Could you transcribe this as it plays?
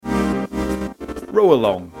Row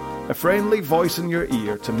Along, a friendly voice in your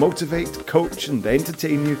ear to motivate, coach and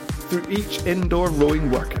entertain you through each indoor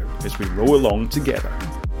rowing workout as we row along together.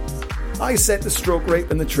 I set the stroke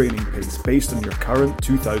rate and the training pace based on your current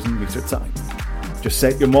 2,000 metre time. Just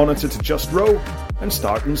set your monitor to just row and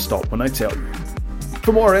start and stop when I tell you.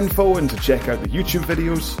 For more info and to check out the YouTube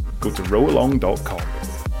videos, go to rowalong.com.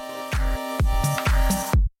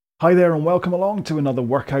 Hi there and welcome along to another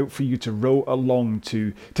workout for you to row along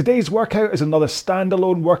to. Today's workout is another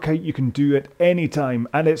standalone workout you can do at any time,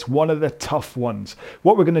 and it's one of the tough ones.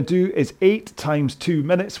 What we're going to do is 8 times 2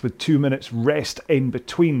 minutes with 2 minutes rest in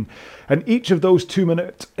between. And each of those 2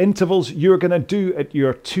 minute intervals you're going to do at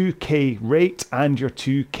your 2k rate and your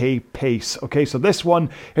 2k pace. Okay, so this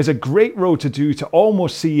one is a great row to do to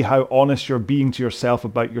almost see how honest you're being to yourself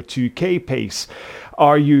about your 2k pace.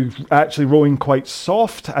 Are you actually rowing quite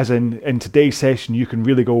soft, as in today's session you can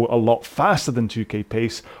really go a lot faster than 2k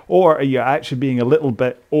pace, or are you actually being a little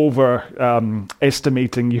bit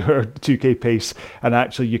estimating your 2k pace and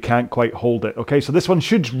actually you can't quite hold it? Okay, so this one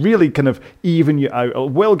should really kind of even you out.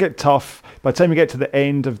 It will get tough. By the time you get to the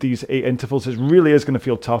end of these 8 intervals, it really is going to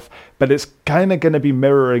feel tough, but it's kind of going to be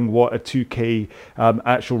mirroring what a 2k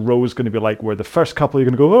actual row is going to be like, where the first couple you're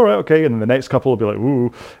going to go, all right, okay, and then the next couple will be like, ooh,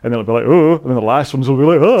 and then it'll be like, oh, and then the last ones will be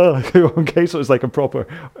like, oh, okay, so it's like a proper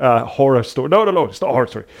horror story. No, it's not a horror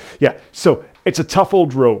story. Yeah, so it's a tough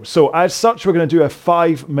old row. So as such, we're going to do a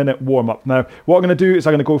 5-minute warm-up. Now, what I'm going to do is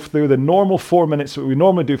I'm going to go through the normal 4 minutes that we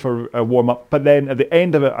normally do for a warm-up, but then at the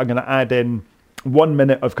end of it, I'm going to add in 1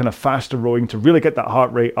 minute of kind of faster rowing to really get that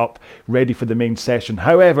heart rate up, ready for the main session.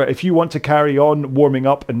 However, if you want to carry on warming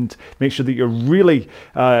up and make sure that you're really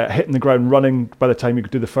hitting the ground running by the time you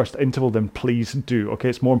do the first interval, then please do. Okay,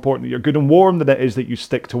 it's more important that you're good and warm than it is that you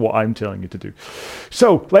stick to what I'm telling you to do.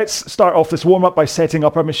 So let's start off this warm up by setting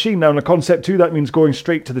up our machine. Now in a Concept 2, that means going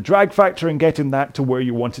straight to the drag factor and getting that to where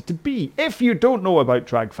you want it to be. If you don't know about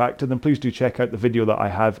drag factor, then please do check out the video that I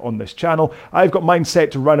have on this channel. I've got mine set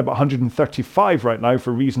to around about 135 right now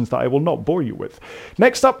for reasons that I will not bore you with.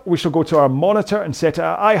 Next up, we shall go to our monitor and set it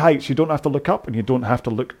at eye heights. You don't have to look up and you don't have to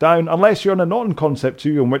look down unless you're on a non-Concept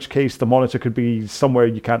 2, in which case the monitor could be somewhere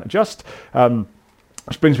you can't adjust.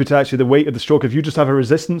 Which brings me to actually the weight of the stroke. If you just have a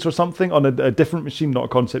resistance or something on a different machine, not a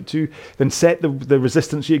Concept 2, then set the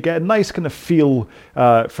resistance. You get a nice kind of feel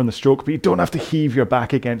from the stroke, but you don't have to heave your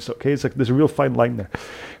back against it, okay? It's like there's a real fine line there.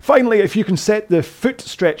 Finally, if you can set the foot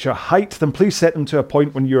stretcher height, then please set them to a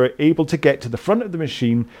point when you're able to get to the front of the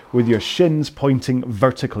machine with your shins pointing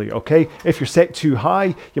vertically, okay? If you're set too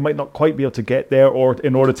high, you might not quite be able to get there, or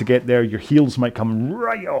in order to get there, your heels might come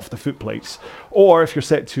right off the foot plates. Or if you're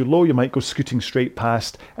set too low, you might go scooting straight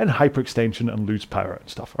past and hyperextension and lose power and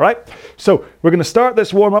stuff, all right? So we're going to start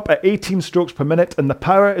this warm-up at 18 strokes per minute, and the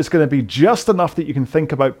power is going to be just enough that you can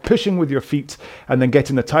think about pushing with your feet and then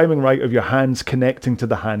getting the timing right of your hands connecting to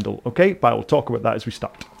the handle, okay? But I will talk about that as we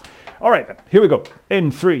start. All right, then, here we go. In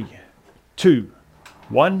 3, 2,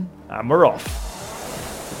 1, and we're off.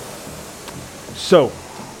 So,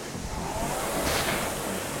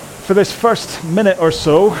 for this first minute or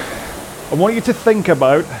so, I want you to think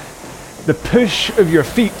about the push of your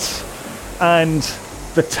feet and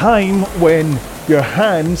the time when your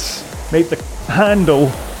hands make the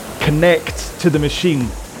handle connect to the machine.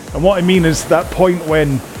 And what I mean is that point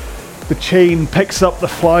when the chain picks up the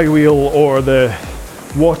flywheel or the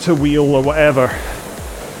water wheel or whatever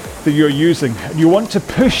that you're using. And you want to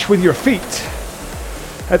push with your feet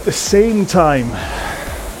at the same time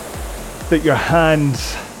that your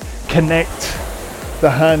hands connect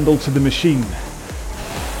the handle to the machine.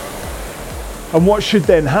 And what should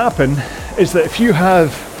then happen is that if you have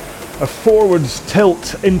a forwards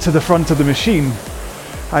tilt into the front of the machine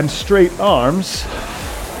and straight arms,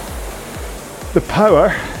 the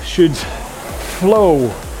power should flow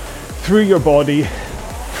through your body,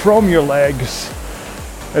 from your legs,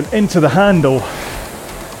 and into the handle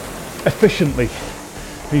efficiently.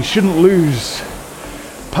 And you shouldn't lose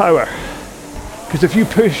power, because if you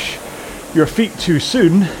push your feet too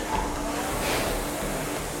soon,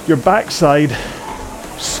 your backside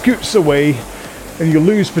scoots away and you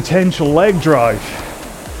lose potential leg drive.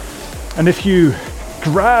 And if you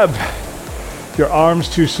grab your arms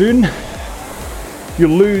too soon, you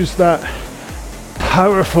lose that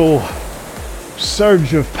powerful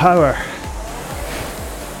surge of power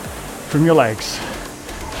from your legs.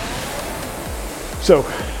 So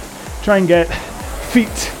try and get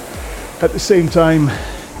feet at the same time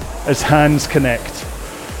as hands connect.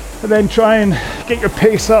 And then try and get your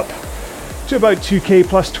pace up to about 2k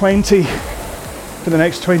plus 20 for the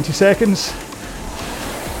next 20 seconds.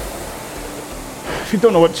 If you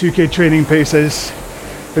don't know what 2k training pace is,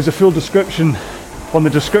 there's a full description on the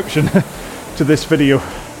description to this video.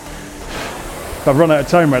 I've run out of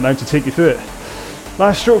time right now to take you through it.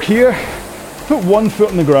 Last stroke here, put one foot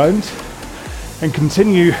on the ground and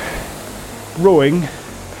continue rowing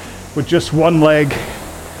with just one leg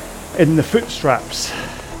in the foot straps.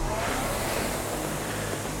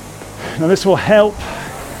 Now this will help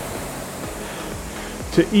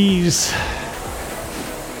to ease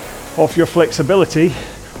off your flexibility,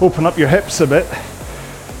 open up your hips a bit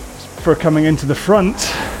for coming into the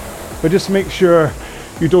front, but just make sure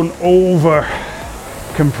you don't over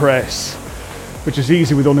compress, which is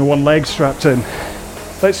easy with only one leg strapped in.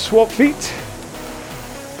 Let's swap feet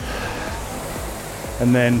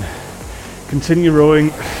and then continue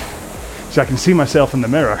rowing. So I can see myself in the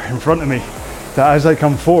mirror in front of me, that as I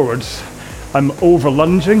come forwards I'm over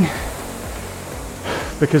lunging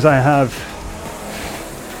because I have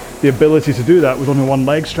the ability to do that with only one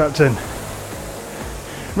leg strapped in.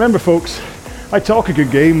 Remember folks, I talk a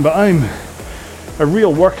good game, but I'm a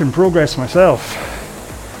real work in progress myself.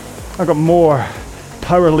 I've got more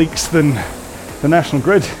power leaks than the National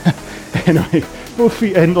Grid. Anyway, both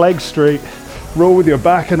feet in, legs straight, row with your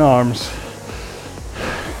back and arms.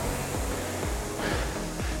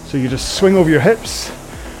 So you just swing over your hips,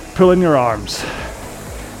 pull in your arms,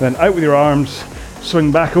 then out with your arms,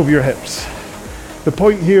 swing back over your hips. The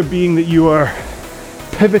point here being that you are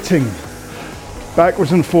pivoting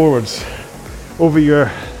backwards and forwards over your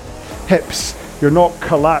hips. You're not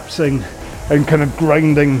collapsing and kind of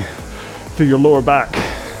grinding through your lower back.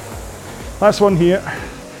 Last one here,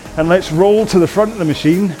 and let's roll to the front of the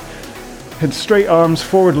machine. Hit straight arms,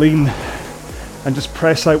 forward lean, and just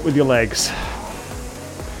press out with your legs.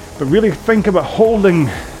 But really think about holding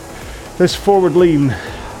this forward lean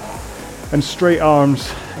and straight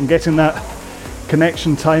arms and getting that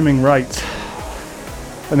connection timing right.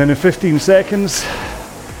 And then in 15 seconds,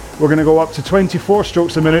 we're going to go up to 24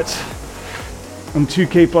 strokes a minute on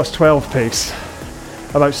 2K plus 12 pace.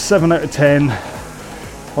 About 7 out of 10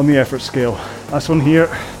 on the effort scale. Last one here.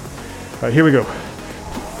 Right, here we go.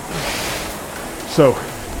 So,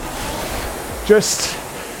 just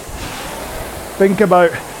think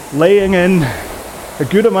about laying in a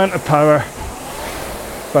good amount of power.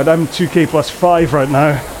 But I'm 2K plus 5 right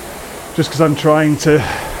now, just because I'm trying to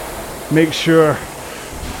make sure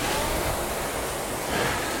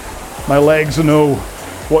my legs know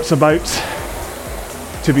what's about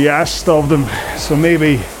to be asked of them. So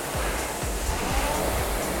maybe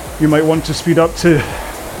you might want to speed up to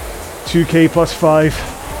 2K plus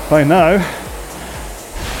 5 by now.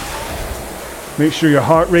 Make sure your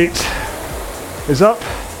heart rate is up.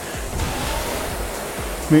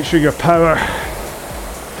 Make sure your power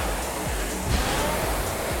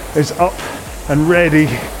is up and ready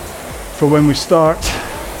for when we start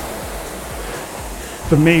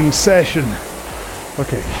the main session.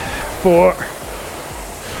 Okay, 4,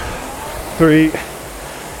 3,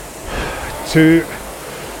 2,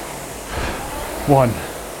 1.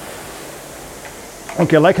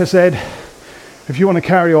 Okay, like I said, if you want to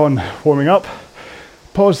carry on warming up,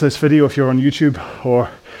 pause this video if you're on YouTube, or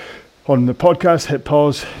on the podcast, hit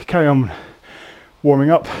pause, carry on warming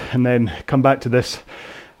up, and then come back to this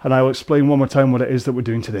and I'll explain one more time what it is that we're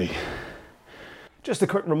doing today. Just a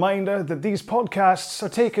quick reminder that these podcasts are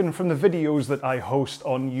taken from the videos that I host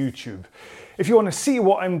on YouTube. If you want to see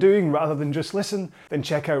what I'm doing rather than just listen, then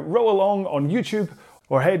check out Row Along on YouTube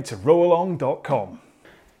or head to rowalong.com.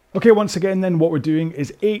 Okay, once again then, what we're doing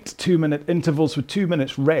is 8 2-minute intervals with 2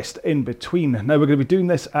 minutes rest in between. Now we're going to be doing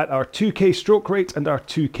this at our 2K stroke rate and our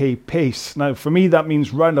 2K pace. Now for me that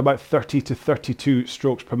means round about 30 to 32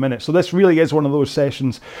 strokes per minute. So this really is one of those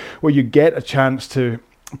sessions where you get a chance to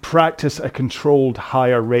practice a controlled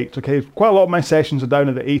higher rate. Okay, quite a lot of my sessions are down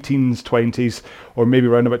in the 18s, 20s, or maybe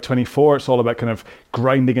around about 24. It's all about kind of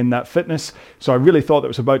grinding in that fitness. So I really thought that it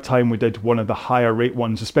was about time we did one of the higher rate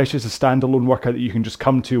ones, especially as a standalone workout that you can just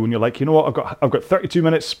come to when you're like, you know what, I've got 32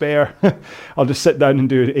 minutes spare. I'll just sit down and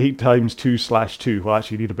do it 8 times 2/2. Well,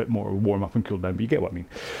 actually you need a bit more warm up and cool down, but you get what I mean.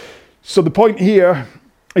 So the point here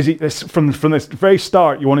is from this very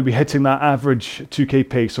start, you want to be hitting that average 2K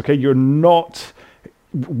pace. Okay, you're not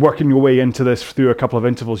working your way into this through a couple of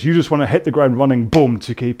intervals. You just want to hit the ground running, boom,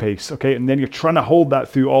 2K pace, okay? And then you're trying to hold that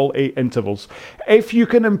through all 8 intervals. If you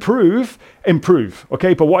can improve,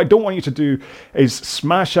 okay? But what I don't want you to do is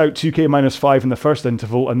smash out 2K minus 5 in the first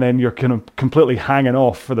interval and then you're kind of completely hanging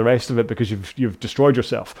off for the rest of it because you've destroyed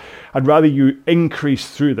yourself. I'd rather you increase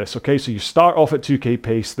through this, okay? So you start off at 2K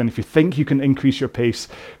pace, then if you think you can increase your pace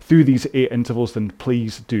through these 8 intervals, then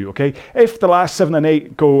please do, okay? If the last 7 and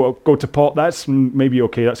 8 go to pot, that's maybe be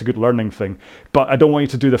okay. That's a good learning thing. But I don't want you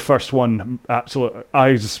to do the first one, absolute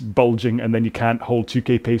eyes bulging, and then you can't hold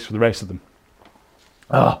 2K pace for the rest of them.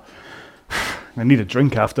 Oh, I need a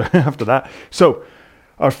drink after that. So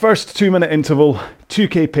our first 2-minute interval,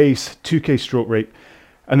 2K pace, 2K stroke rate.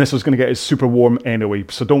 And this was going to get us super warm anyway.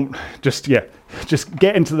 So don't, just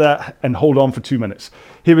get into that and hold on for 2 minutes.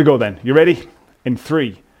 Here we go then. You ready? In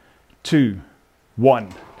 3, 2,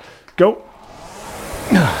 1, go.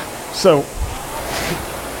 So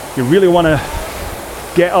you really want to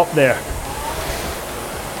get up there.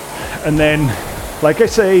 And then, like I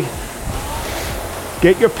say,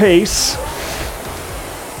 get your pace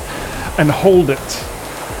and hold it.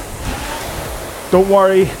 Don't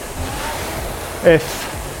worry if,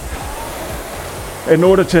 in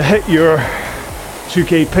order to hit your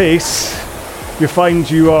 2K pace, you find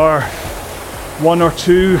you are 1 or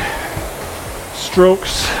 2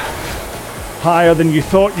 strokes higher than you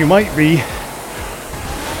thought you might be.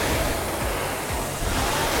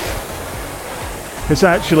 It's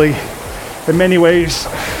actually, in many ways,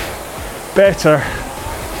 better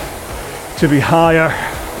to be higher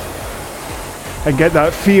and get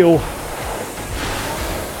that feel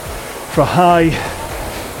for high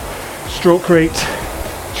stroke rate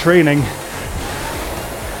training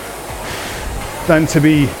than to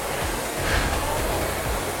be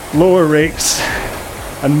lower rates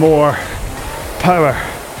and more power.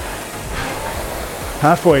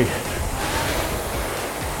 Halfway.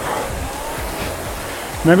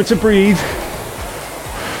 Remember to breathe.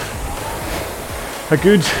 A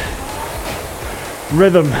good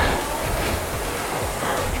rhythm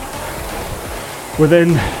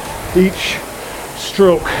within each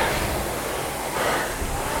stroke.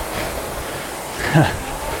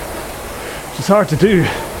 It's hard to do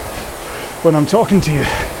when I'm talking to you,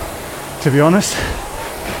 to be honest.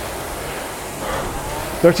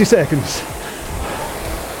 30 seconds.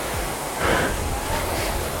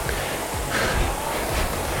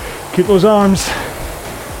 Keep those arms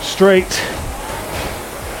straight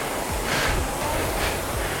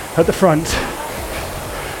at the front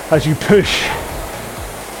as you push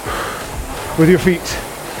with your feet.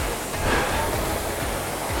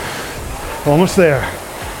 Almost there.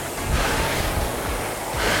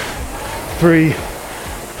 3,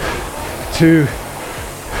 2,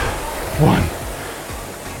 1.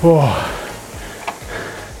 Oh.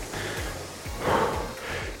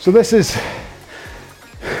 So this is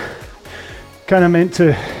kind of meant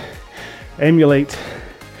to emulate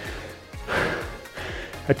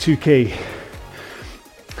a 2K.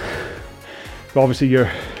 But obviously you're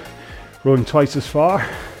rowing twice as far.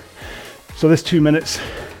 So this 2 minutes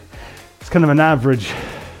is kind of an average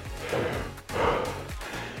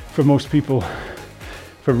for most people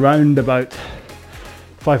for round about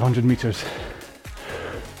 500 meters.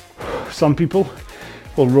 Some people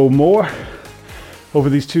will row more over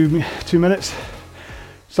these two minutes.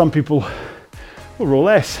 Some people will row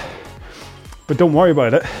less, but don't worry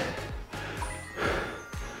about it.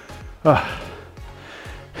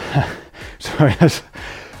 Sorry,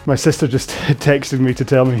 my sister just texted me to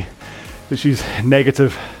tell me that she's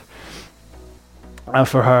negative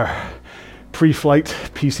for her pre-flight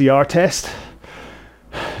PCR test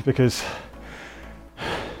because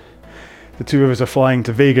the two of us are flying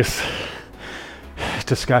to Vegas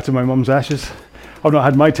to scatter my mum's ashes. I've not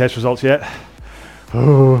had my test results yet.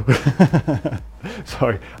 Oh,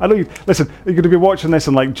 sorry. I know you, listen, you're going to be watching this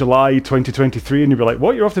in like July 2023 and you'll be like,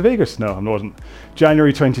 what, you're off to Vegas? No, I wasn't.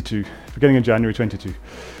 January 22, beginning of January 22.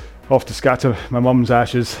 Off to scatter my mum's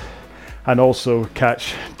ashes and also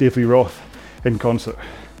catch Dave Lee Roth in concert.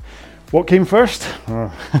 What came first?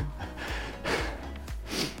 Oh.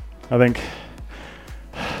 I think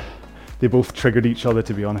they both triggered each other,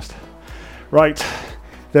 to be honest. Right,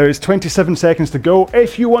 there is 27 seconds to go.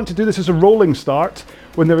 If you want to do this as a rolling start,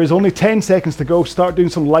 when there is only 10 seconds to go, start doing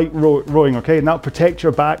some light rowing, okay? And that'll protect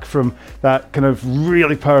your back from that kind of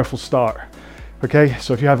really powerful start, okay?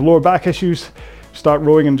 So if you have lower back issues, start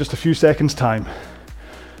rowing in just a few seconds time.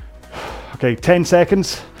 Okay, 10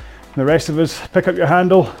 seconds. And the rest of us, pick up your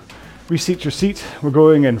handle, reseat your seat. We're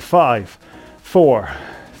going in 5, 4,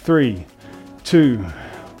 3, 2,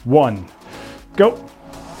 1. Go.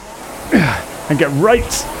 And get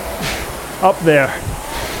right up there.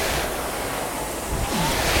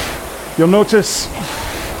 You'll notice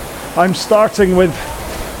I'm starting with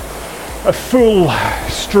a full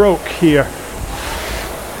stroke here.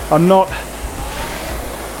 I'm not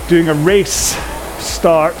doing a race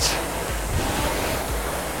start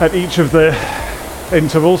at each of the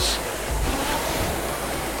intervals.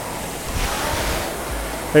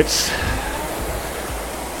 It's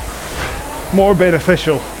more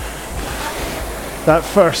beneficial that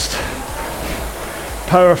first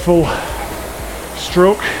powerful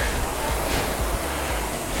stroke.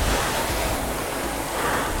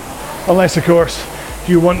 Unless, of course,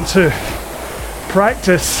 you want to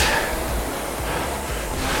practice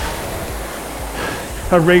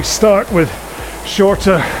a race start with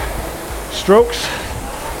shorter strokes.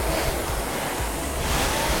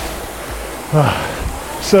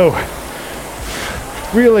 So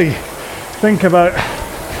really think about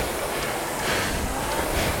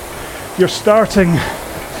your starting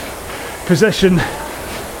position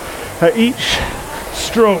at each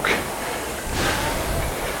stroke.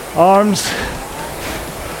 Arms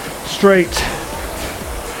straight,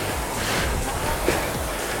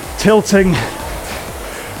 tilting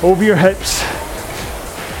over your hips,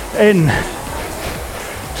 in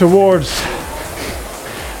towards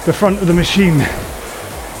the front of the machine,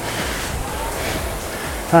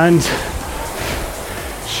 and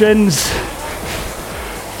shins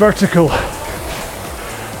vertical,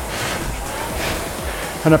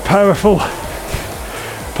 and a powerful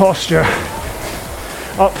posture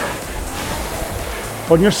up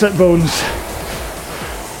on your sit bones.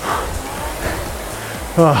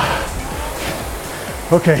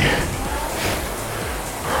 Okay.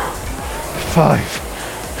 5,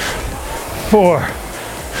 4,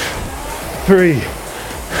 3,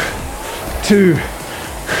 2,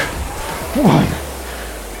 1.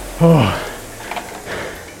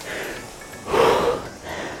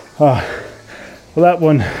 Well, that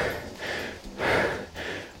one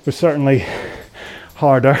was certainly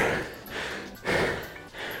harder.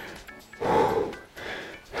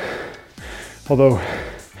 Although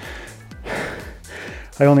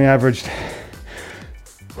I only averaged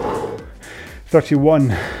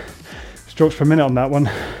 31 strokes per minute on that one,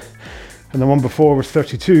 and the one before was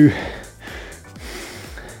 32,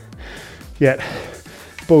 yet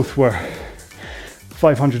both were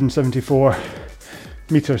 574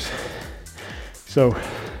 meters. So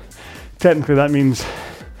technically that means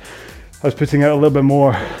I was putting out a little bit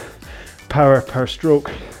more power per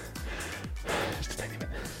stroke. Just a tiny bit.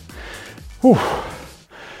 Whew.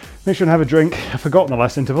 Make sure and have a drink. I forgot in the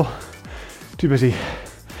last interval. Too busy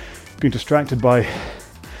being distracted by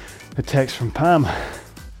a text from Pam.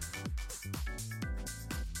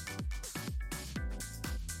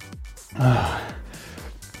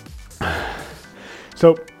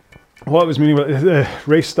 So what I was meaning about the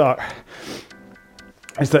race start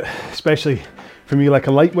is that, especially for me, like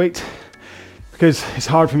a lightweight, because it's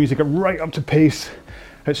hard for me to get right up to pace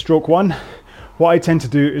at stroke one, what I tend to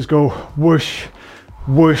do is go whoosh,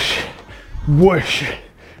 whoosh, whoosh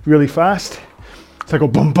really fast. So I go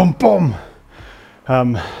boom, boom, boom.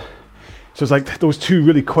 So it's like those two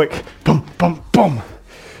really quick boom, boom, boom.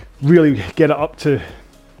 Really get it up to,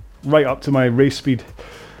 right up to my race speed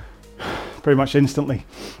pretty much instantly.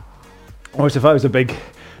 Whereas if I was a big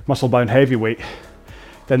muscle-bound heavyweight,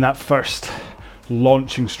 then that first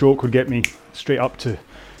launching stroke would get me straight up to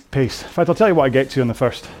pace. In fact, I'll tell you what I get to on the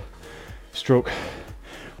first stroke.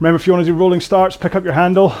 Remember, if you want to do rolling starts, pick up your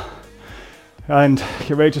handle and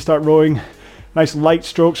get ready to start rowing. Nice light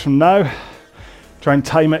strokes from now. Try and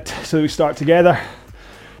time it so that we start together.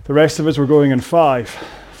 The rest of us, we're going in 5,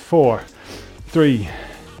 4, 3,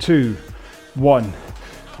 2, 1,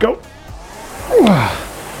 go.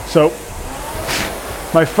 So,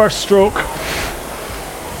 my first stroke,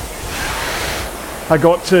 I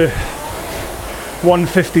got to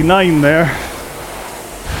 159 there,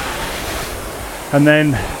 and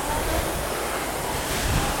then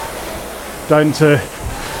down to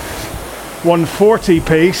 140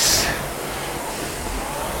 pace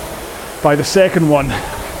by the second one.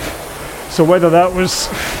 So whether that was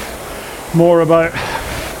more about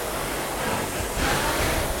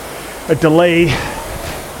a delay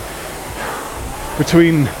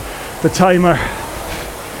between the timer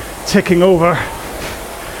ticking over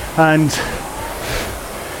and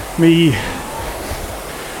me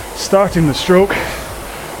starting the stroke,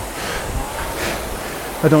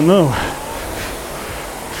 I don't know.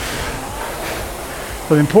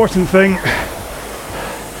 But the important thing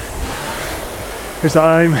is that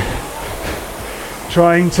I'm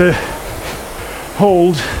trying to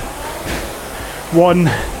hold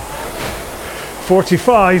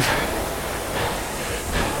 1:45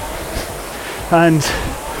 and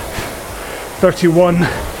 31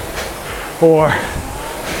 or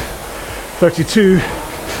 32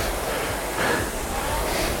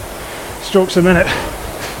 strokes a minute.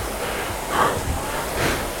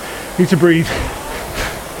 Need to breathe.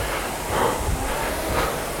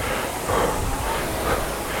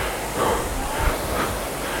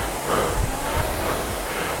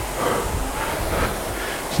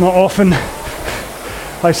 It's not often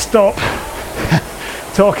I stop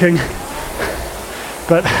talking,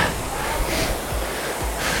 but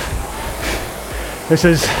this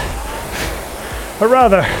is a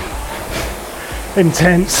rather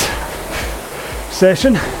intense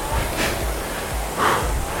session.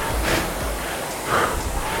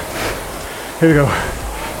 Here we go.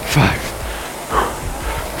 5,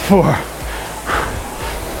 4,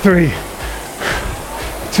 3,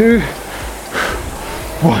 2,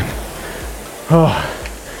 1. Oh,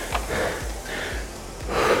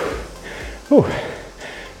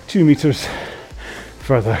 2 meters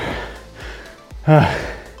further.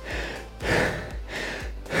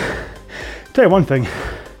 Tell you one thing,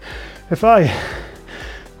 if I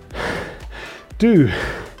do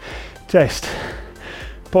test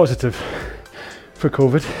positive for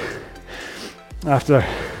COVID after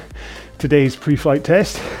today's pre-flight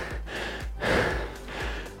test,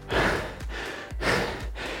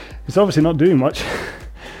 it's obviously not doing much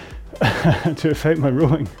to affect my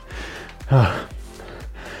rowing.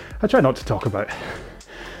 I try not to talk about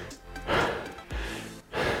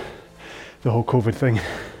the whole COVID thing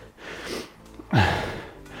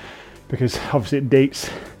because obviously it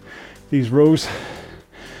dates these rows.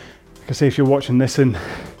 Like I say, if you're watching this in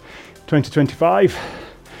 2025,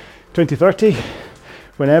 2030,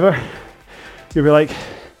 whenever, you'll be like,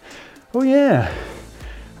 oh yeah,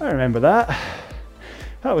 I remember that.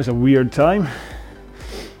 That was a weird time.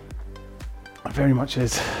 It very much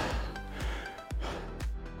is.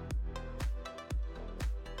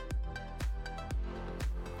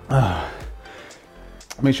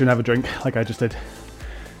 Make sure and have a drink like I just did.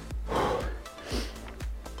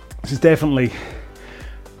 This is definitely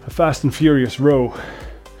a fast and furious row.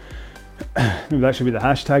 Maybe that should be the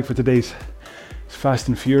hashtag for today's. It's fast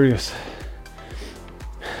and furious.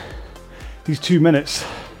 These 2 minutes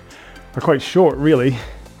are quite short, really,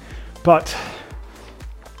 but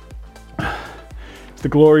it's the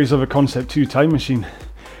glories of a Concept 2 time machine,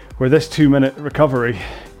 where this 2 minute recovery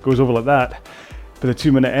goes over like that, but the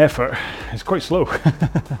 2 minute effort is quite slow.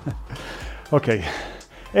 Okay,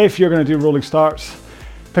 if you're going to do rolling starts,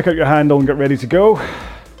 pick up your handle and get ready to go.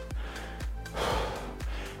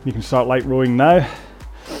 You can start light rowing now.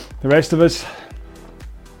 The rest of us,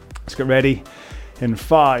 let's get ready in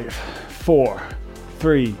 5, 4,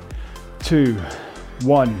 3, 2,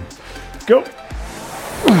 1, go.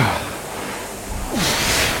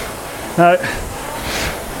 Now,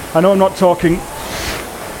 I know I'm not talking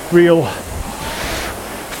real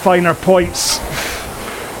finer points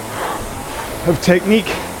of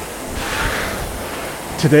technique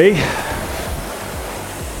today.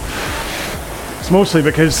 It's mostly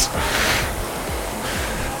because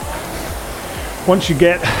once you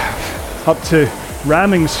get up to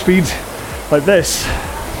ramming speed like this,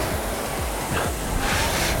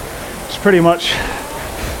 it's pretty much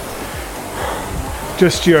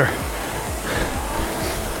just your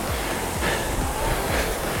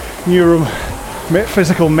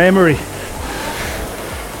physical memory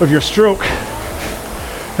of your stroke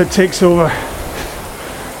that takes over.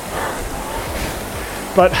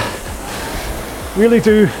 But really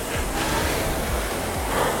do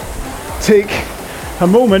take a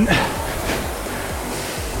moment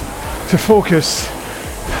to focus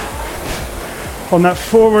on that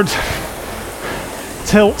forward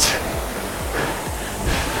tilt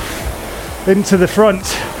into the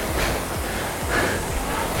front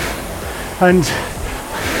and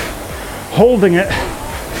holding it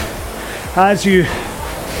as you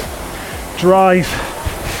drive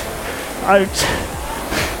out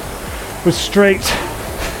with straight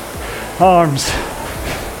arms,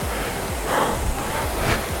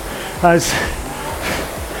 as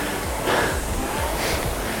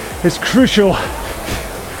it's crucial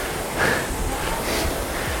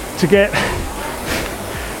to get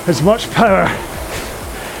as much power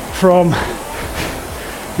from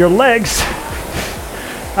your legs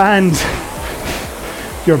and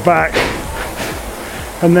your back,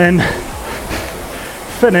 and then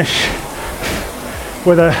finish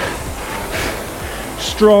with a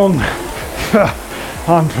strong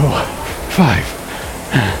arm pull. 5,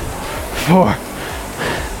 4,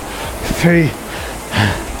 3,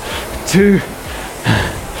 2,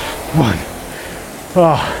 1.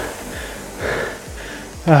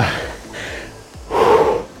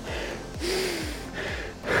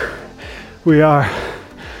 We are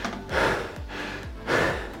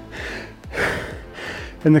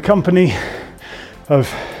in the company of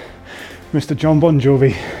Mr. John Bon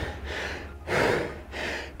Jovi,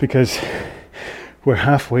 because we're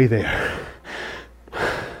halfway there.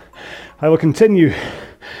 I will continue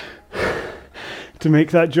to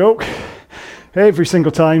make that joke every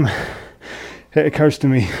single time it occurs to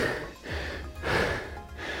me,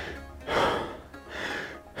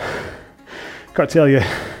 got to tell you,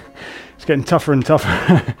 it's getting tougher and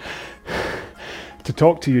tougher to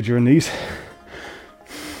talk to you during these.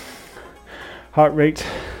 Heart rate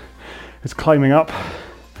is climbing up.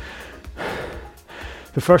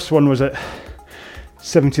 The first one was at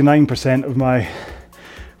 79% of my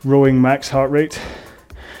rowing max heart rate.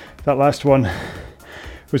 That last one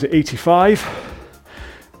was at 85.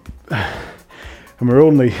 And we're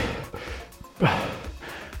only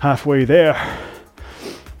halfway there.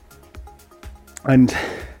 And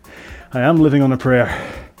I am living on a prayer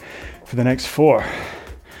for the next 4.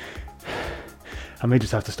 I may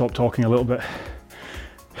just have to stop talking a little bit.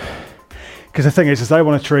 Because the thing is I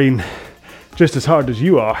want to train just as hard as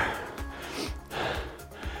you are.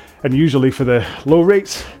 And usually for the low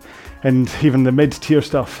rates and even the mid-tier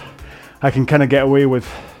stuff, I can kind of get away with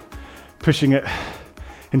pushing it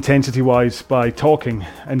intensity-wise by talking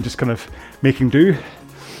and just kind of making do.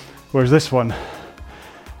 Whereas this one,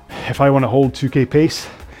 if I want to hold 2k pace,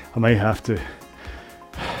 I may have to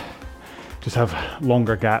just have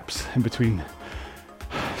longer gaps in between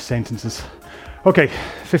sentences. Okay,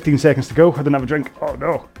 15 seconds to go. I didn't have a drink. Oh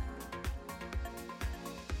no.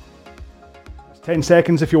 10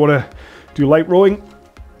 seconds if you want to do light rowing.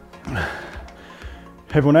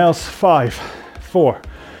 Everyone else, 5, 4,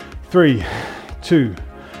 3, 2,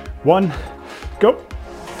 1, go.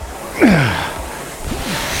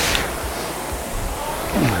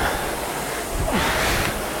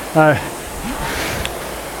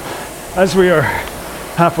 As we are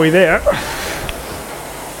halfway there,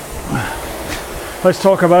 let's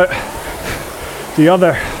talk about the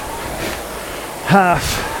other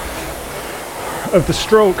half of the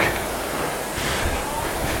stroke,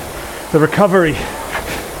 the recovery,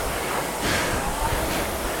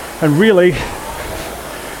 and really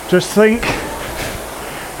just think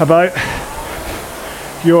about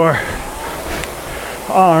your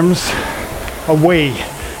arms away.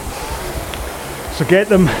 So get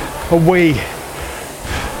them away,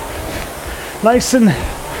 nice and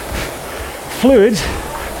fluid,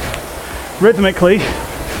 rhythmically.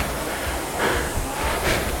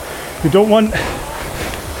 You don't want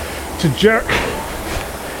to jerk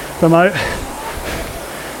them out,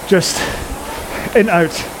 just in,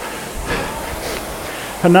 out.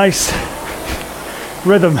 A nice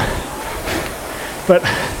rhythm, but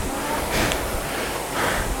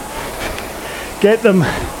get them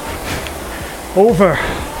over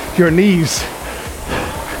your knees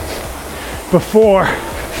before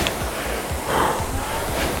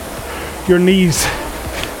your knees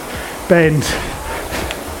bend.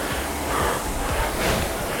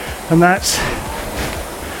 And that's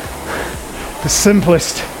the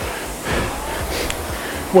simplest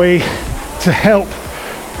way to help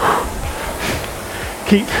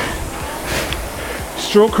keep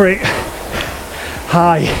stroke rate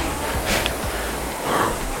high.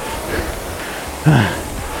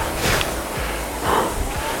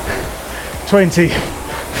 20.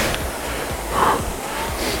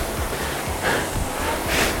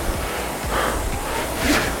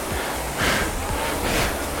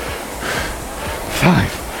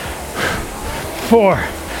 5, 4,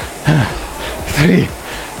 3,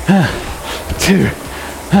 2,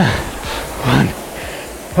 1.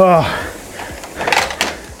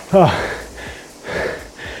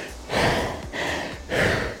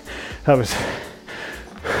 That was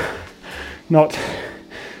not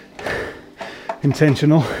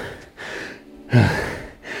intentional.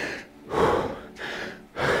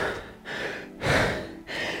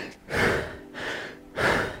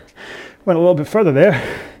 Went a little bit further there,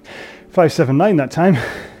 579 that time.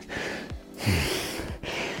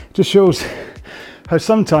 Just shows how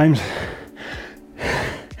sometimes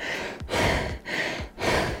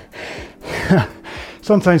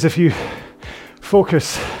if you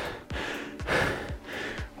focus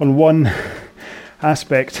on one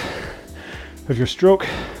aspect of your stroke,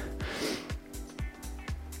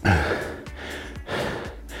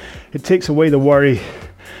 it takes away the worry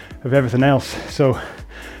of everything else. So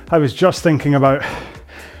I was just thinking about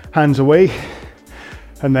hands away,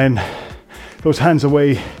 and then those hands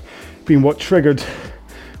away being what triggered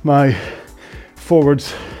my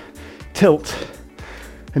forwards tilt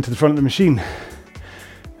into the front of the machine.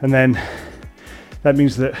 And then that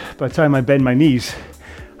means that by the time I bend my knees,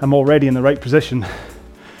 I'm already in the right position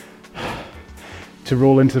to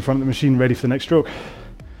roll into the front of the machine, ready for the next stroke.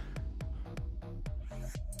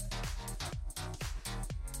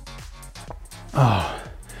 Oh,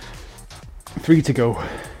 3 to go.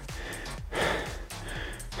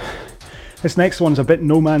 This next one's a bit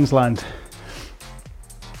no man's land,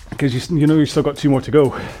 because you know you've still got 2 more to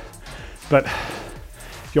go, but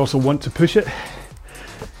you also want to push it.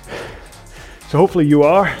 So hopefully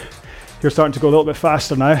you're starting to go a little bit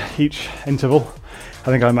faster now each interval.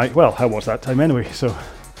 I think I might, well, I was that time anyway, so.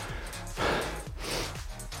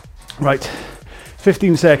 Right,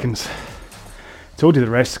 15 seconds. Told you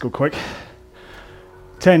the rest go quick.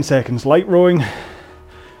 10 seconds, light rowing.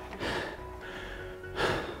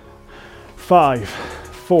 5,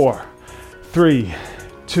 4, 3,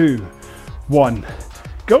 2, 1,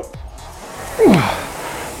 go.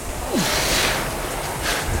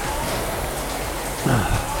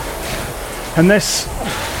 And this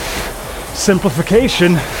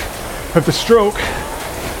simplification of the stroke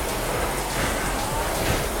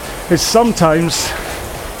is sometimes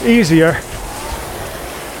easier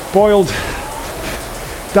boiled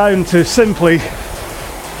down to simply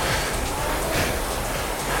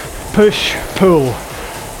push, pull,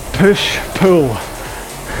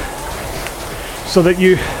 so that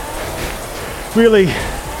you really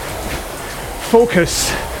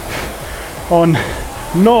focus on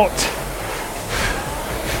not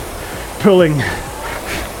pulling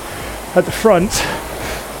at the front,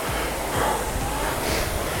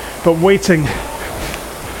 but waiting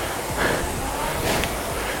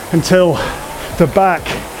until the back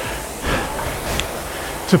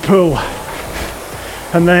to pull,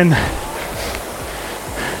 and then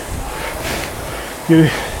you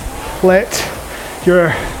let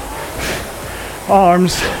your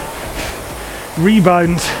arms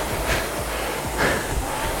rebound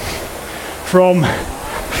from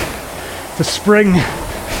the spring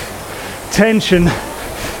tension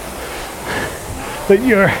that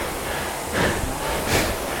your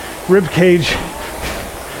rib cage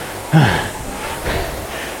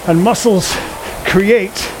and muscles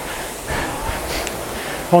create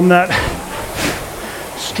on that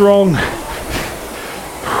strong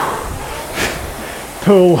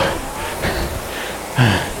pull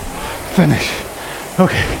finish.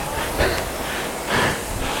 Okay.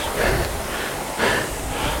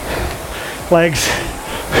 Legs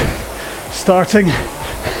starting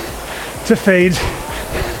to fade,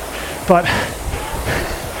 but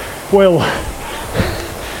will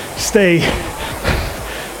stay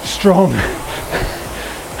strong.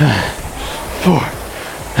 4,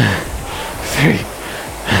 3,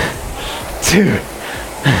 2,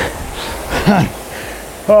 1.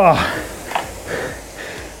 Oh.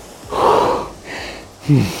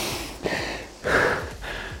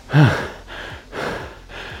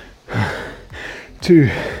 2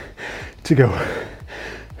 to go.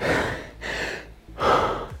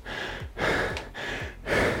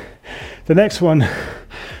 The next one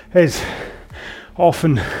is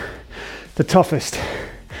often the toughest,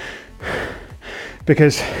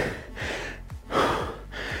 because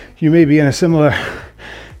you may be in a similar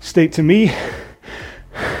state to me,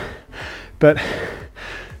 but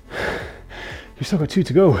you've still got 2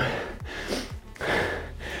 to go.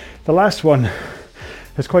 The last one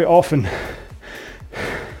is quite often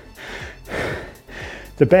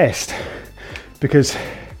the best, because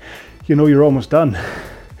you know you're almost done.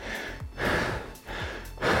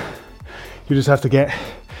 You just have to get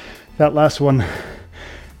that last one,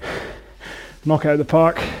 knock it out of the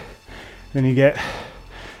park, then you get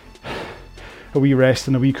a wee rest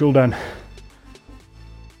and a wee cool down.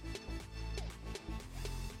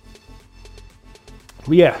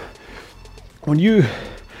 But yeah, when you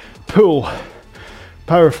pull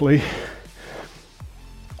powerfully,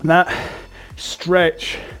 that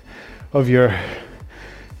stretch of your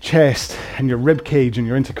chest and your rib cage and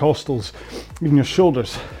your intercostals, even your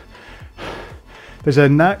shoulders, there's a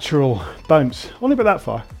natural bounce, only about that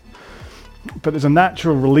far, but there's a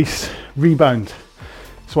natural release, rebound.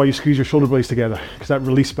 That's why you squeeze your shoulder blades together, because that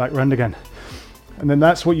release back round again. And then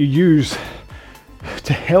that's what you use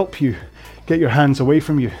to help you get your hands away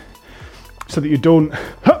from you, so that you don't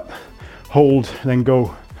hold and then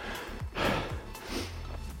go.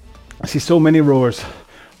 I see so many rowers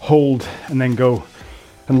hold and then go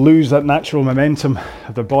and lose that natural momentum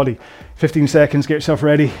of their body. 15 seconds, get yourself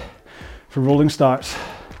ready for rolling starts.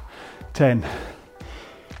 10.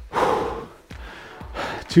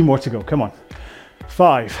 2 more to go, come on.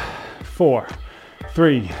 5, 4,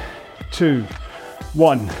 3, 2,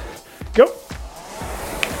 1, go.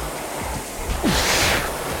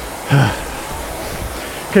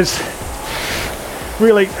 Because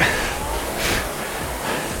really,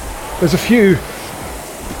 there's a few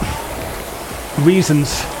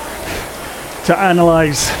reasons to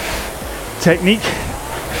analyze technique,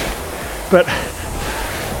 but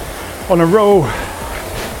on a row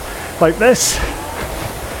like this,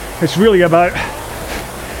 it's really about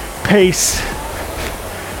pace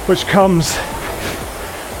which comes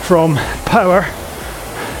from power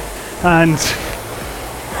and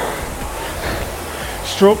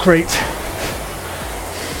stroke rate.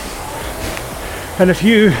 And if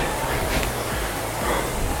you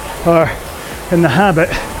are in the habit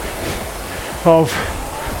of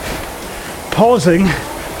pausing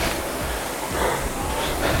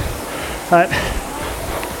at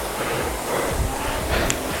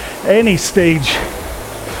any stage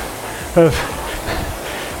of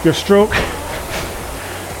your stroke,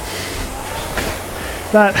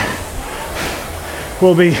 that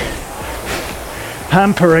will be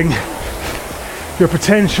hampering your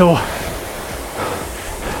potential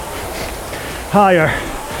higher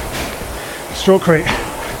stroke rate.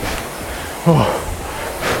 Oh.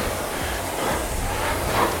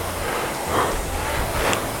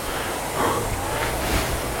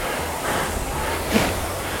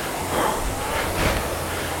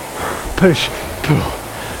 Push, pull,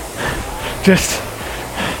 just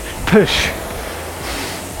push,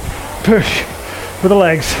 push with the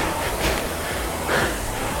legs,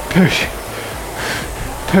 push,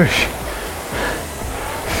 push,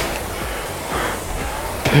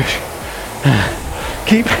 push,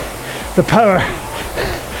 keep the power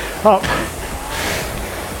up,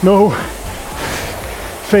 no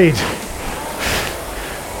fade.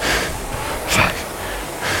 5,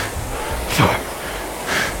 4,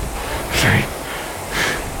 3,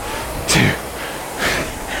 2.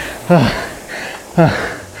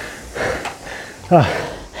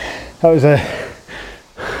 That was a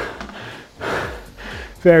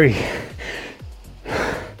very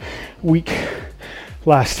weak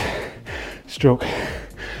last stroke.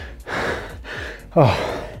 Oh.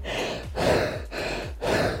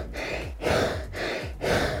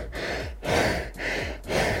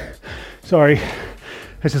 Sorry,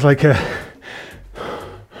 this is like a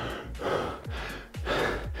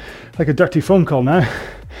dirty phone call now.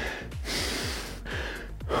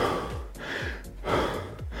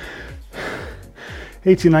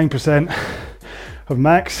 %89 of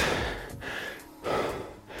max.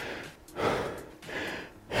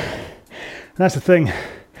 And that's the thing,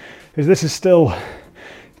 is this is still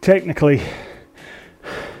technically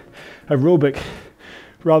aerobic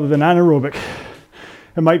rather than anaerobic.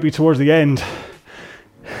 It might be towards the end,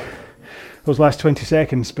 those last 20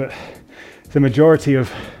 seconds, but the majority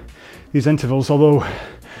of these intervals, although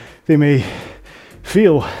they may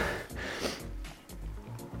feel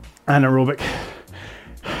anaerobic,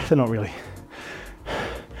 they're not really.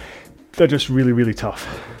 They're just really, really tough.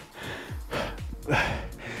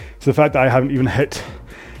 So the fact that I haven't even hit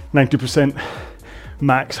 90%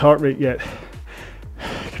 max heart rate yet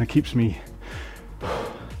kind of keeps me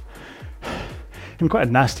in quite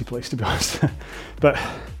a nasty place, to be honest. But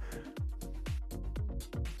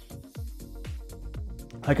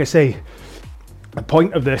like I say, the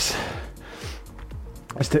point of this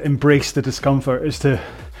is to embrace the discomfort, is to,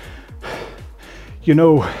 you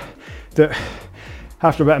know, that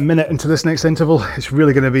after about a minute into this next interval, it's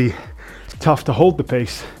really going to be tough to hold the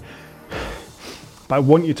pace. But I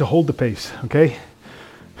want you to hold the pace, okay?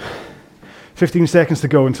 15 seconds to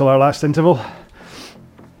go until our last interval.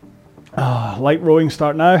 Light rowing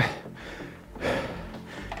start now.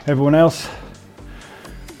 Everyone else.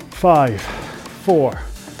 5, 4,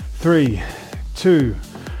 3, 2,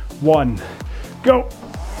 1, go.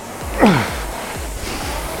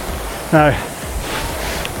 Now,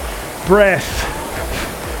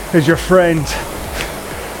 breath is your friend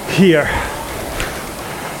here.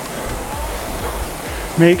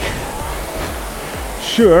 Make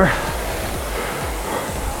sure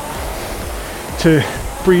to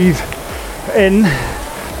breathe in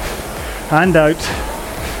and out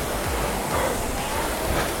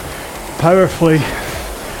powerfully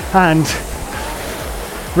and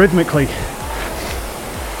rhythmically.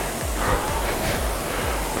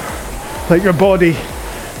 Let your body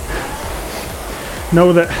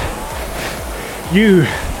know that you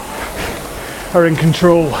are in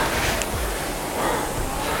control.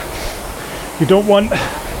 You don't want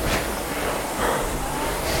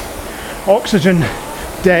oxygen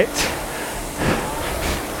debt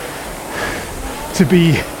to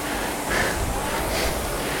be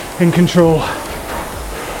in control.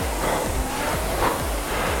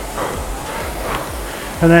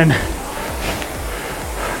 And then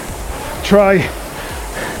try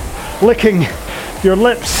licking your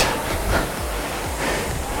lips.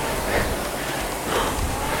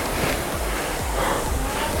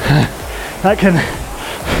 That can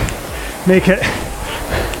make it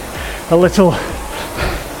a little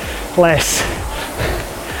less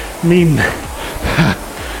mean.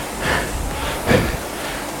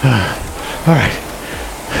 All right.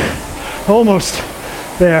 Almost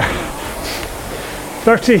there.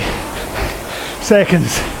 30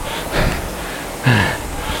 seconds.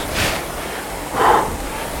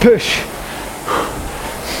 Push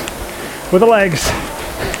with the legs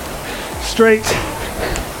straight,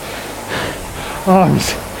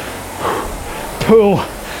 arms pull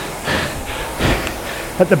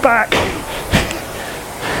at the back.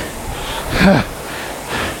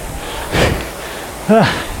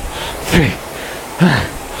 3,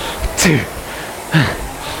 2,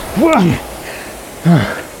 1.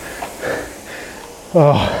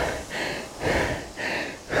 Oh.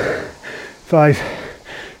 5,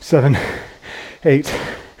 7, 8.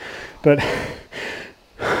 But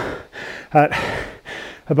at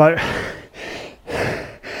about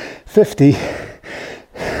 50, I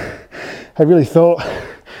really thought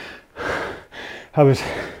I was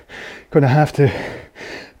going to have to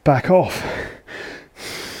back off.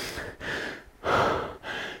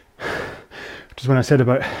 Which is when I said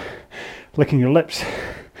about licking your lips.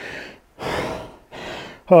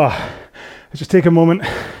 Oh, let's just take a moment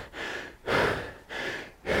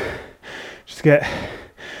just to get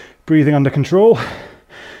breathing under control.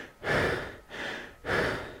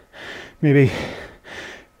 Maybe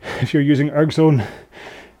if you're using ErgZone,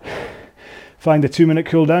 find a 2-minute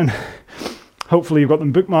cool down. Hopefully you've got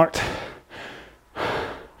them bookmarked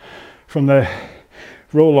from the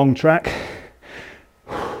roll along track.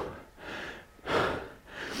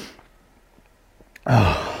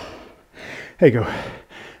 Oh, there you go.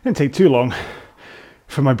 Didn't take too long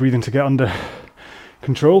for my breathing to get under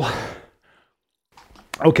control.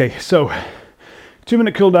 Okay, so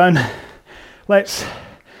 2-minute cool down. Let's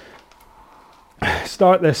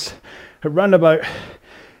start this at round about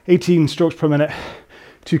 18 strokes per minute,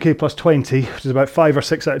 2k plus 20, which is about 5 or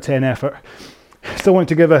 6 out of 10 effort. Still want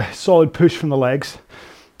to give a solid push from the legs.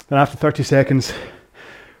 Then after 30 seconds,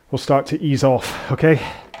 we'll start to ease off, okay?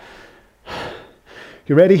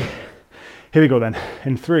 You ready? Here we go then.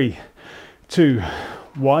 In 3, 2,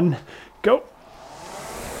 1, go.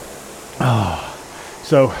 Oh.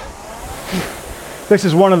 So, this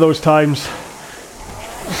is one of those times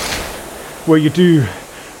where you do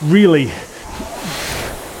really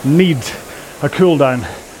need a cool down.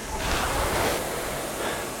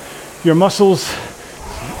 Your muscles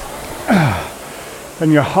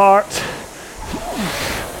and your heart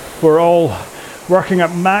were all working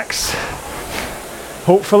at max,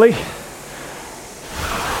 hopefully.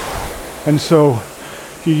 And so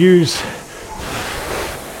you use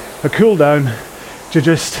a cool down to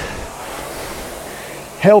just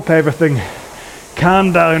help everything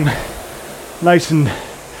calm down nice and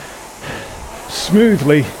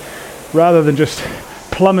smoothly, rather than just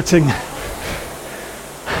plummeting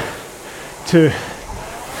to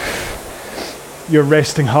your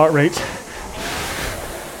resting heart rate.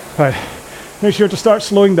 Right, make sure to start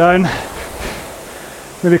slowing down,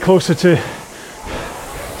 maybe closer to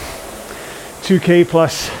 2k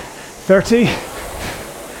plus 30,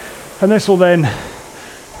 and this will then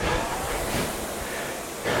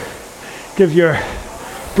give your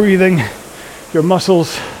breathing, your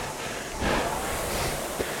muscles,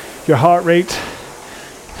 your heart rate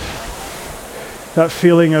that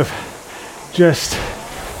feeling of just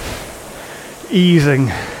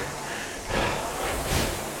easing,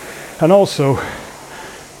 and also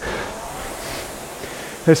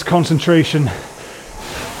this concentration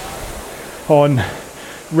on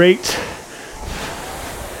rate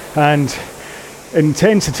and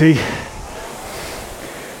intensity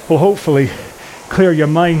will hopefully clear your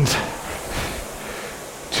mind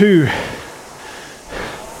too.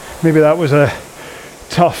 Maybe that was a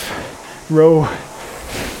tough row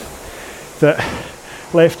that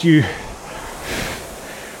left you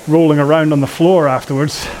rolling around on the floor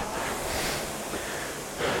afterwards,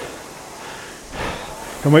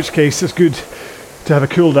 in which case it's good to have a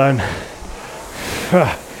cool down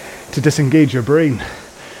to disengage your brain.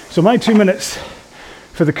 So my 2 minutes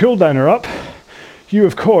for the cool down are up. You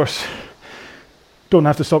of course don't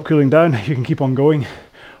have to stop cooling down, you can keep on going,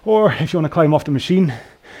 or if you want to climb off the machine,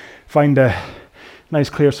 find a nice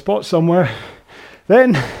clear spot somewhere,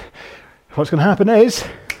 then what's going to happen is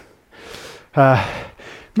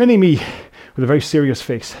Mini-Me with a very serious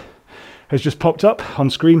face has just popped up on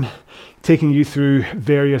screen, taking you through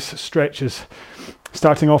various stretches,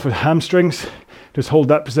 starting off with hamstrings. Just hold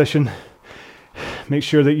that position, make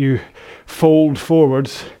sure that you fold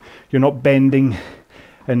forwards, you're not bending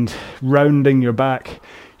and rounding your back,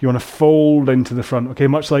 you want to fold into the front, okay,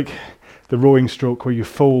 much like the rowing stroke where you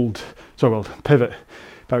pivot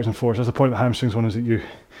backwards and forwards. That's the point of the hamstrings one, is that you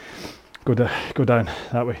go down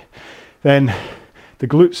that way. Then the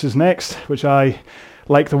glutes is next, which I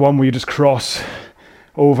like the one where you just cross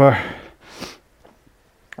over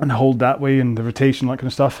and hold that way, and the rotation, that kind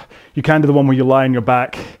of stuff. You can do the one where you lie on your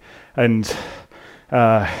back and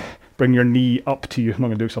bring your knee up to you. I'm not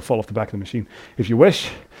going to do it because I'll fall off the back of the machine if you wish.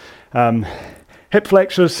 Hip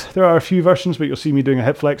flexors, there are a few versions, but you'll see me doing a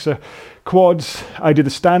hip flexor. Quads, I do the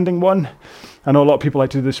standing one. I know a lot of people like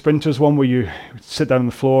to do the sprinters one where you sit down on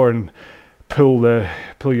the floor and pull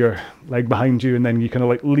your leg behind you, and then you kind of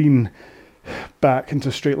like lean back into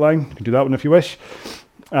a straight line. You can do that one if you wish.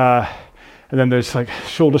 And then there's like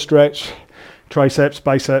shoulder stretch, triceps,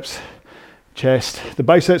 biceps, chest. The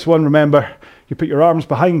biceps one, remember, you put your arms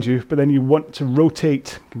behind you, but then you want to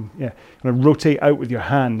rotate, rotate out with your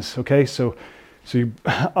hands, okay? So you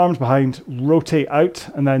arms behind, rotate out,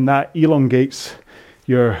 and then that elongates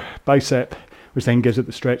your bicep, which then gives it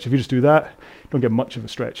the stretch. If you just do that, you don't get much of a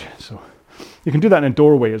stretch. So you can do that in a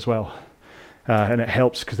doorway as well, and it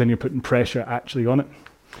helps because then you're putting pressure actually on it.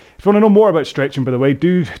 If you want to know more about stretching, by the way,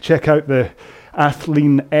 do check out the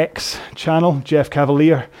Athlean X channel, Jeff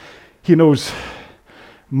Cavalier. He knows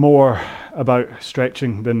more about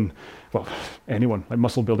stretching than, well, anyone, like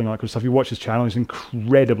muscle building, all that kind of stuff. You watch his channel, he's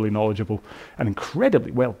incredibly knowledgeable and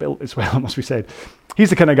incredibly well built as well, it must be said.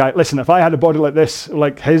 He's the kind of guy, listen, if I had a body like this,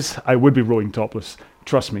 like his, I would be rowing topless.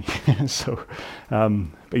 Trust me. So,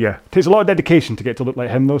 but yeah, it takes a lot of dedication to get to look like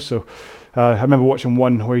him though, so I remember watching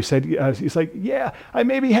one where he said, he's like, yeah, I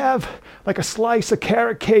maybe have like a slice of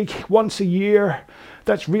carrot cake once a year.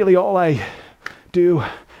 That's really all I do.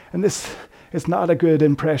 And this is not a good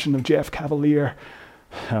impression of Jeff Cavalier.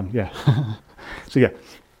 Yeah. So yeah,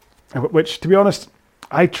 which to be honest,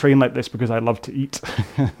 I train like this because I love to eat.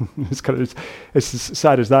 It's as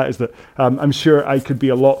sad as that, is that I'm sure I could be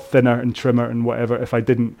a lot thinner and trimmer and whatever if I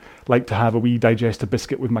didn't like to have a wee digestive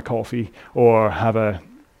biscuit with my coffee, or have a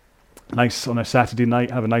nice, on a Saturday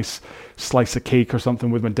night, have a nice slice of cake or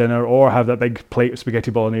something with my dinner, or have that big plate of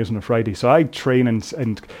spaghetti bolognese on a Friday. So I train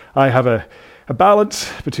and I have a balance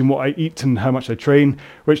between what I eat and how much I train,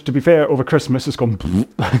 which to be fair over Christmas has gone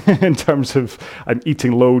in terms of I'm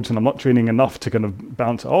eating loads and I'm not training enough to kind of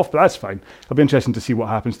balance it off, but that's fine. It'll be interesting to see what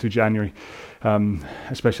happens through January,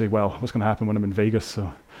 especially, well, what's going to happen when I'm in Vegas.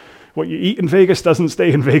 So what you eat in Vegas doesn't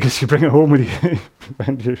stay in Vegas. You bring it home with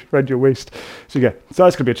you around your waist. So yeah, so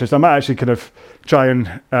that's going to be interesting. I might actually kind of try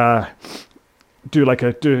and do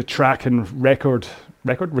a track and record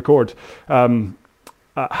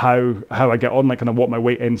how I get on, like kind of what my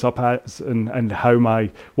weight ends up at, and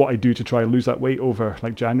what I do to try and lose that weight over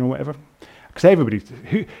like January or whatever. Because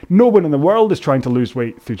no one in the world is trying to lose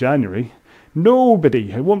weight through January.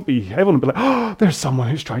 Nobody. Everyone will be like, oh, there's someone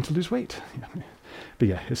who's trying to lose weight. But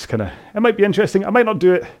yeah, it might be interesting. I might not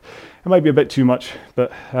do it. It might be a bit too much,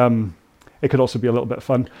 but it could also be a little bit of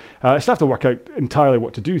fun. I still have to work out entirely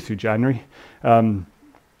what to do through January.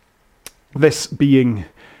 This being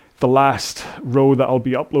the last row that I'll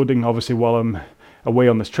be uploading, obviously, while I'm away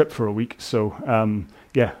on this trip for a week. So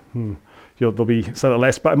yeah, there'll be slightly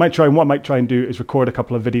less. But what I might try and do is record a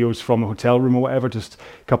couple of videos from a hotel room or whatever. Just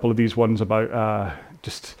a couple of these ones about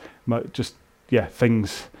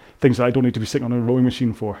things that I don't need to be sitting on a rowing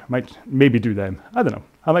machine for. Maybe do them. I don't know.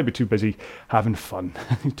 I might be too busy having fun,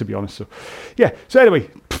 to be honest. So yeah. So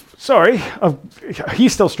anyway, sorry.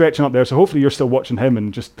 He's still stretching up there, so hopefully you're still watching him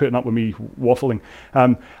and just putting up with me waffling.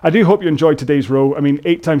 I do hope you enjoyed today's row. I mean,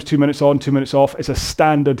 8 times 2 minutes on, 2 minutes off. It's a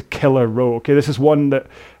standard killer row. Okay, this is one that,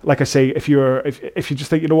 like I say, if you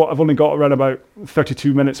just think, you know what, I've only got around about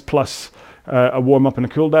 32 minutes plus a warm up and a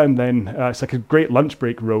cool down, then it's like a great lunch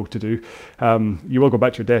break row to do. You will go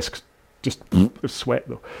back to your desk, just sweat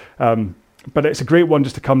though. But it's a great one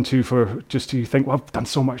just to come to to think, well, I've done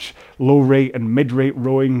so much low rate and mid rate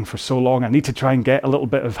rowing for so long. I need to try and get a little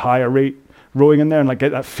bit of higher rate rowing in there and like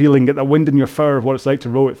get that feeling, get that wind in your fur of what it's like to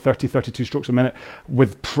row at 32 strokes a minute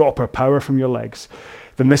with proper power from your legs.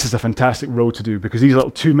 Then this is a fantastic row to do, because these little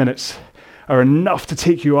 2 minutes are enough to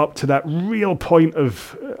take you up to that real point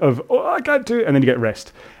of oh, I can't do it, and then you get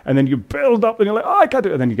rest. And then you build up and you're like, oh, I can't do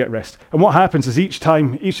it, and then you get rest. And what happens is each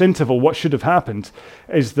interval, what should have happened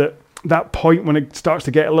is that point when it starts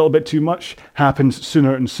to get a little bit too much happens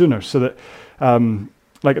sooner and sooner. So that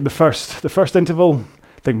like at the first interval,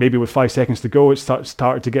 I think maybe with 5 seconds to go, it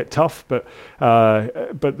started to get tough, but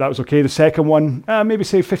that was okay. The second one, maybe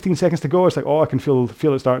say 15 seconds to go, it's like, oh, I can feel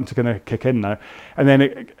it starting to kind of kick in now. And then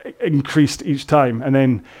it increased each time. And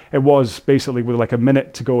then it was basically with like a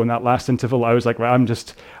minute to go in that last interval, I was like, right, I'm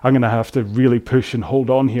going to have to really push and hold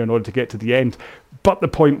on here in order to get to the end. But the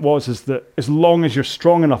point is that as long as you're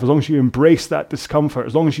strong enough, as long as you embrace that discomfort,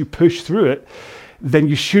 as long as you push through it, then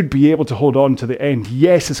you should be able to hold on to the end.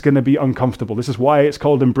 Yes, it's going to be uncomfortable. This is why it's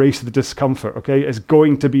called embrace the discomfort, okay? It's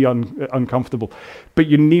going to be uncomfortable. But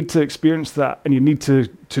you need to experience that, and you need to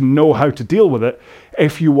know how to deal with it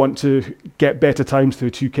if you want to get better times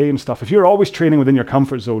through 2K and stuff. If you're always training within your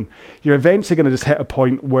comfort zone, you're eventually going to just hit a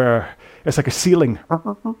point where it's like a ceiling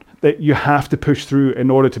that you have to push through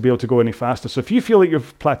in order to be able to go any faster. So if you feel that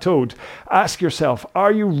you've plateaued, ask yourself,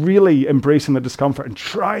 are you really embracing the discomfort and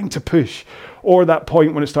trying to push? Or that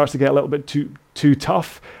point when it starts to get a little bit too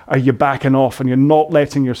tough, are you backing off and you're not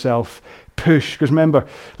letting yourself push? Because remember,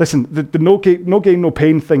 listen, the no gain, no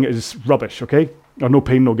pain thing is rubbish, okay? Or no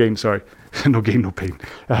pain, no gain, sorry. No gain, no pain.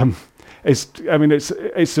 It's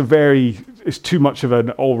too much of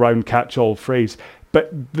an all-round catch-all phrase.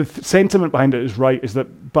 But the sentiment behind it is right, is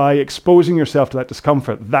that by exposing yourself to that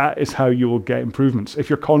discomfort, that is how you will get improvements. If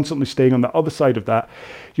you're constantly staying on the other side of that,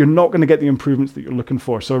 you're not going to get the improvements that you're looking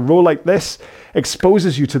for. So a role like this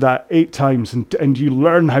exposes you to that 8 times, and you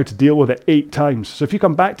learn how to deal with it 8 times. So if you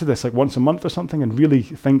come back to this like once a month or something and really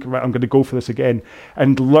think, right, I'm going to go for this again,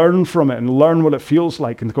 and learn from it and learn what it feels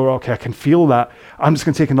like, and go, okay, I can feel that. I'm just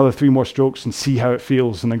going to take another 3 more strokes and see how it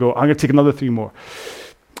feels. And then go, I'm going to take another 3 more.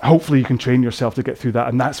 Hopefully you can train yourself to get through that,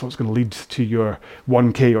 and that's what's going to lead to your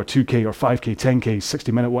 1K or 2K or 5K, 10K,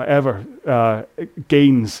 60-minute, whatever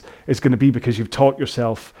gains is going to be, because you've taught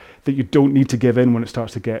yourself that you don't need to give in when it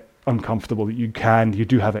starts to get uncomfortable, that you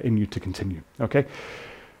do have it in you to continue, okay?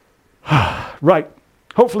 Right,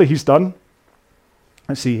 hopefully he's done.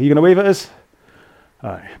 Let's see, are you going to wave at us?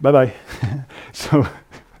 All right, bye-bye. So...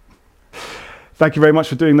 thank you very much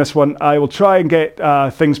for doing this one. I will try and get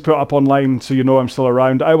things put up online so you know I'm still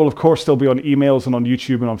around. I will, of course, still be on emails and on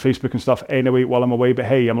YouTube and on Facebook and stuff anyway while I'm away, but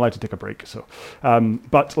hey, I'm allowed to take a break. So,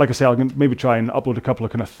 but like I say, I'll maybe try and upload a couple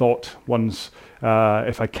of kind of thought ones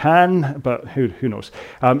if I can, but who knows.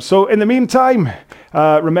 So in the meantime,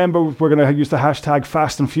 remember, we're going to use the hashtag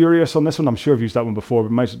Fast and Furious on this one. I'm sure I've used that one before,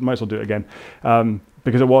 but might as well do it again.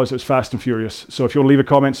 Because it was Fast and Furious. So if you want to leave a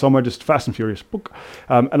comment somewhere, just Fast and Furious.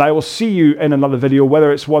 And I will see you in another video,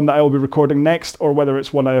 whether it's one that I will be recording next or whether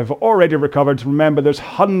it's one I have already recovered. Remember, there's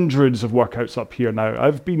hundreds of workouts up here now.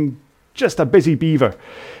 I've been just a busy beaver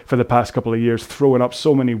for the past couple of years, throwing up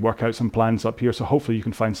so many workouts and plans up here. So hopefully you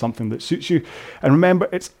can find something that suits you. And remember,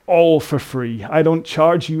 it's all for free. I don't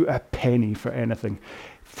charge you a penny for anything.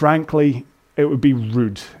 Frankly, it would be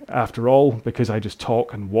rude, after all, because I just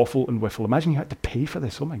talk and waffle and whiffle. Imagine you had to pay for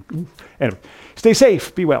this. Oh my God. Anyway, stay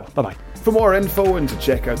safe, be well. Bye-bye. For more info and to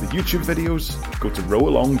check out the YouTube videos, go to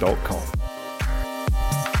rowalong.com.